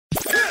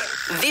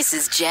This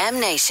is Jam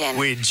Nation.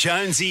 With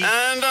Jonesy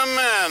and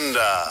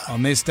Amanda.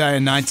 On this day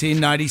in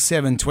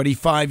 1997,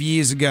 25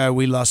 years ago,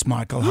 we lost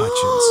Michael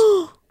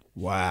Hutchence.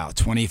 Wow,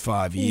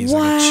 25 years. I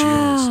got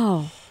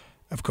chills.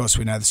 Of course,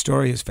 we know the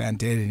story. He was found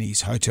dead in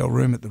his hotel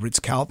room at the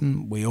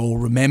Ritz-Carlton. We all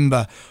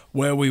remember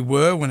where we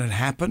were when it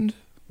happened,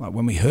 like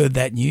when we heard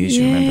that news.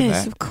 You remember that?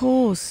 Yes, of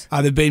course.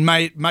 There'd been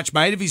much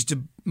made of his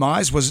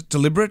demise. Was it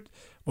deliberate?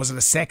 Was it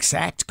a sex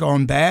act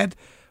gone bad?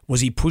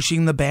 Was he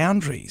pushing the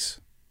boundaries?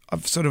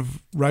 I've sort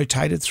of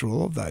rotated through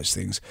all of those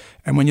things.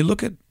 And when you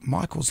look at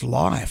Michael's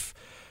life,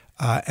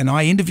 and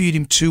I interviewed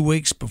him 2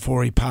 weeks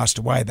before he passed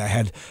away. They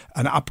had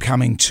an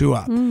upcoming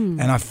tour.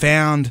 And I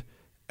found,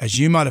 as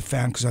you might have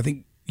found, because I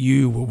think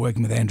you were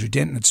working with Andrew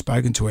Denton, had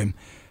spoken to him,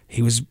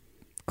 he was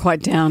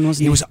quite down,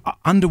 wasn't he? He was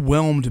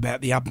underwhelmed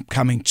about the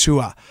upcoming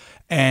tour.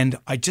 And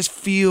I just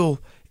feel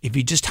if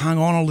he just hung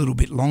on a little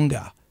bit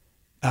longer,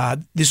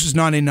 this was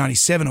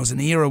 1997. It was an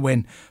era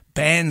when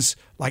bands,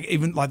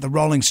 even like the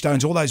Rolling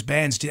Stones, all those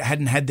bands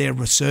hadn't had their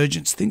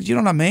resurgence things. You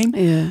know what I mean?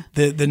 Yeah.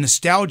 The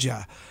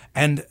nostalgia.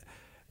 And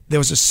there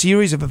was a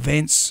series of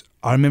events.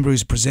 I remember he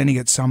was presenting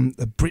at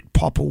the Brit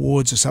Pop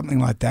Awards or something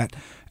like that,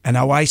 and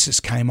Oasis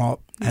came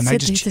up. And they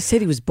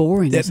said he was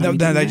boring. They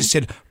just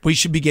said, we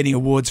should be getting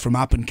awards from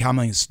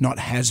up-and-comings, not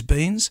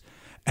has-beens.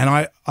 And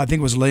I think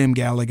it was Liam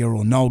Gallagher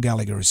or Noel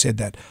Gallagher who said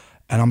that.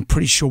 And I'm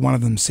pretty sure one of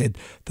them said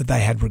that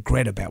they had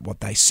regret about what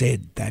they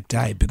said that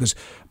day, because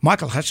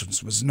Michael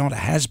Hutchence was not a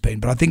has-been,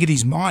 but I think in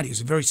his mind he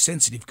was a very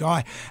sensitive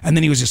guy. And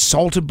then he was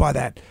assaulted by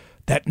that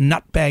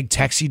nutbag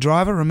taxi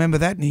driver. Remember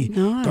that? And he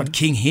got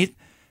king hit,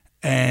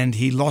 and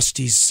he lost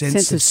his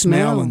sense of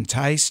smell and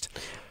taste.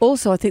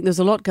 Also, I think there's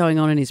a lot going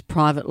on in his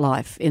private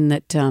life in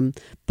that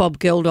Bob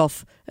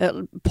Geldof,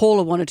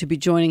 Paula wanted to be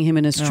joining him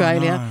in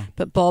Australia,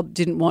 but Bob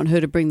didn't want her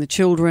to bring the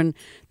children.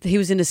 There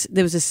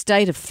was a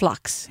state of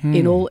flux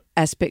in all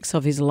aspects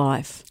of his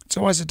life. It's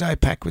always a day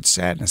packed with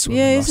sadness when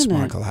we lost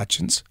Michael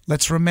Hutchence.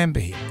 Let's remember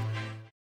him.